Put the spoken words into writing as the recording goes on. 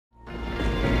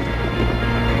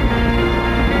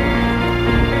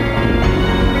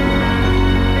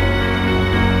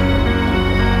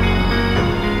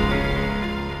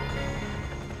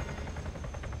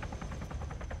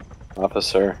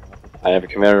Officer, I have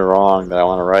committed a wrong that I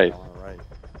want to right.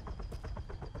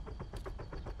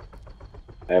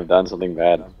 I have done something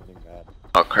bad.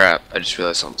 Oh crap, I just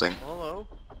realized something. Hello?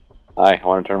 Hi, I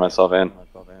want to turn myself in.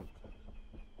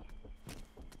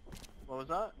 What was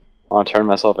that? I want to turn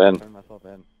myself in. What's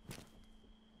going on?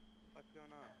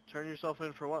 Turn yourself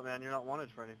in for what, man? You're not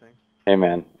wanted for anything. Hey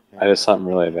man, I did something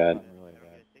really bad.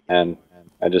 And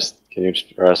can you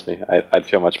just arrest me? I'd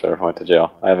feel much better if I went to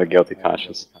jail. I have a guilty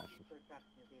conscience.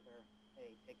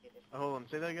 Oh, hold on,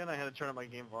 say that again? I had to turn up my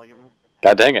game volume.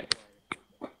 God dang it.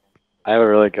 I have a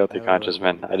really guilty conscience,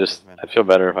 man. I'd feel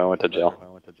better if I went to jail.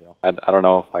 I don't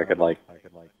know if I could, like,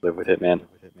 live with it, man.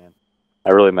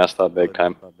 I really messed up big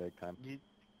time.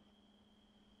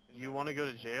 You want to go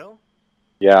to jail?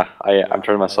 Yeah, I'm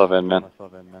turning myself in, man.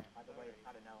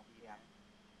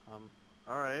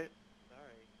 Alright.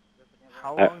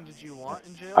 How long did you want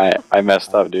in jail? I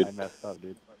messed up, dude.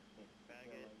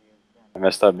 I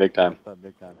messed up big time.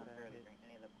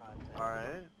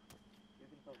 Alright.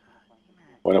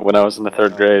 When I was in the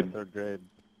 3rd grade,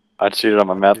 I cheated on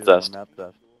my math test.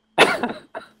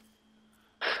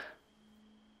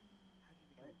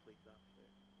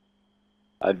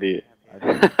 I'd be...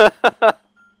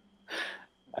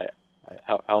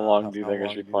 How long do you think I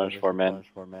should be punished for, man?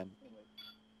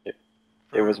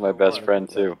 It was my best friend,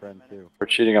 too. For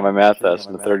cheating on my math test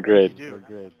in the 3rd grade.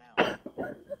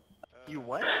 You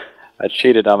what? I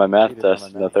cheated on my math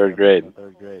test in the 3rd grade.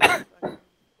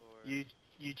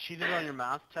 You cheated on your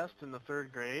math test in the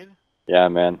 3rd grade? Yeah,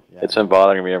 man. It's been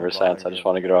bothering me ever since. I just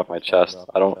want to get it off my chest.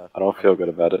 I don't feel good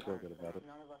about it.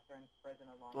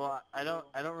 Well, I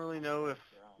don't really know if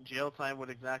jail time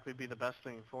would exactly be the best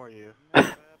thing for you.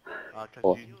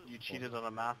 Because you cheated on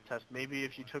a math test. Maybe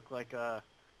if you took like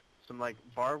some like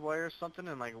barbed wire or something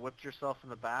and like whipped yourself in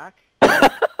the back,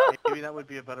 maybe that would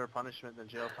be a better punishment than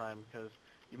jail time, because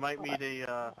you might meet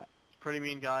a pretty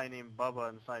mean guy named Bubba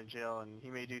inside jail, and he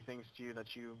may do things to you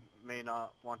that you may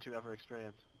not want to ever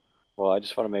experience. Well, I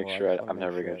just want to make sure I'm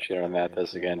never going to cheat on a math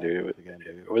test again, dude.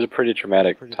 It was a pretty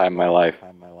traumatic time in my life.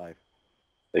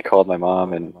 They called my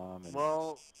mom and...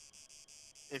 Well,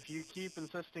 if you keep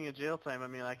insisting of jail time, I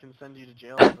mean, I can send you to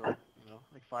jail for like,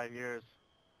 like 5 years.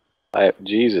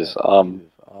 Jesus,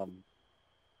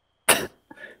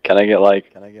 can I get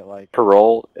like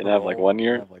parole and have like 1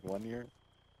 year?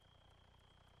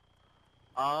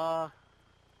 I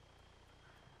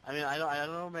mean, I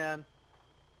don't know, man.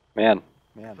 Man.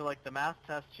 I feel like the math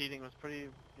test cheating was pretty,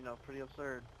 pretty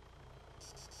absurd.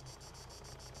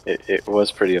 It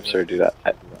was pretty absurd, dude.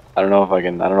 I don't know if I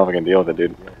can deal with it,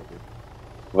 dude.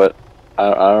 But I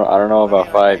don't know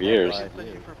about 5 years. I can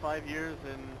send you for 5 years,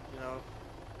 and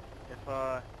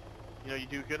if you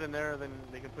do good in there, then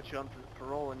they can put you on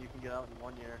parole, and you can get out in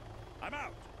 1 year. I'm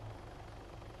out.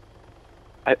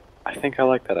 I think I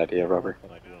like that idea, Robert.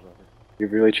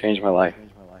 You've really changed my life.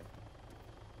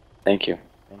 Thank you.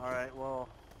 Alright, well,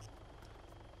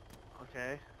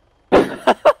 okay.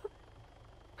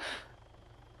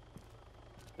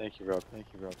 Thank you, Rob.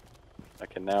 I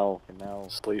can now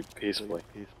sleep peacefully.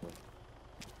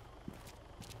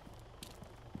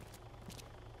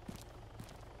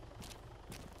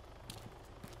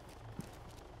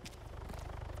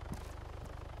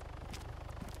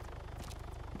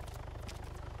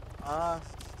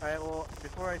 Alright, well,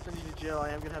 before I send you to jail, I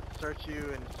am gonna have to search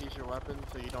you and seize your weapon,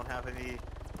 so you don't have any,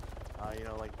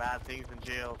 like bad things in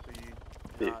jail, so you...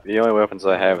 The only weapons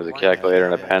I have is a calculator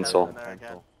and a pencil.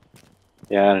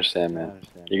 Yeah, I understand, man.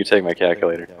 You can take my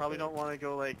calculator. Probably don't want to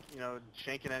go, like,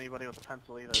 shanking anybody with a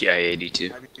pencil either. TI-82.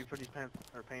 That'd be pretty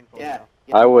painful, Yeah.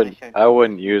 I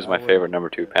wouldn't use my favorite number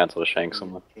 2 pencil to shank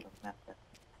someone.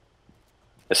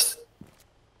 It's...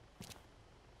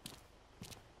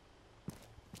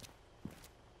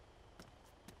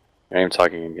 You're not even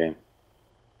talking in game.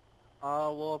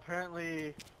 Well,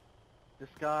 apparently, this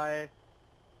guy...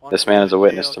 This man is a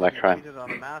witness to my crime. He cheated on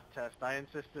a math test. I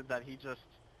insisted that he just,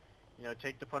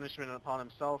 take the punishment upon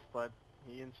himself, but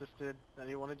he insisted that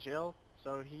he wanted jail,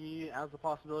 so he has the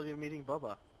possibility of meeting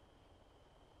Bubba.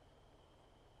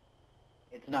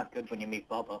 It's not good when you meet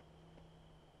Bubba.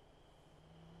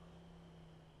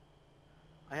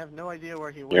 I have no idea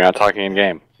where he went. You're not talking in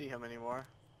game. See him anymore.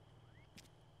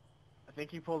 I think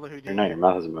he pulled a Houdini. You're not, your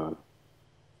mouth is moving.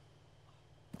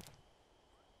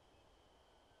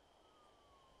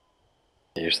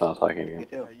 You're still not talking in game. You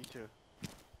too. You too.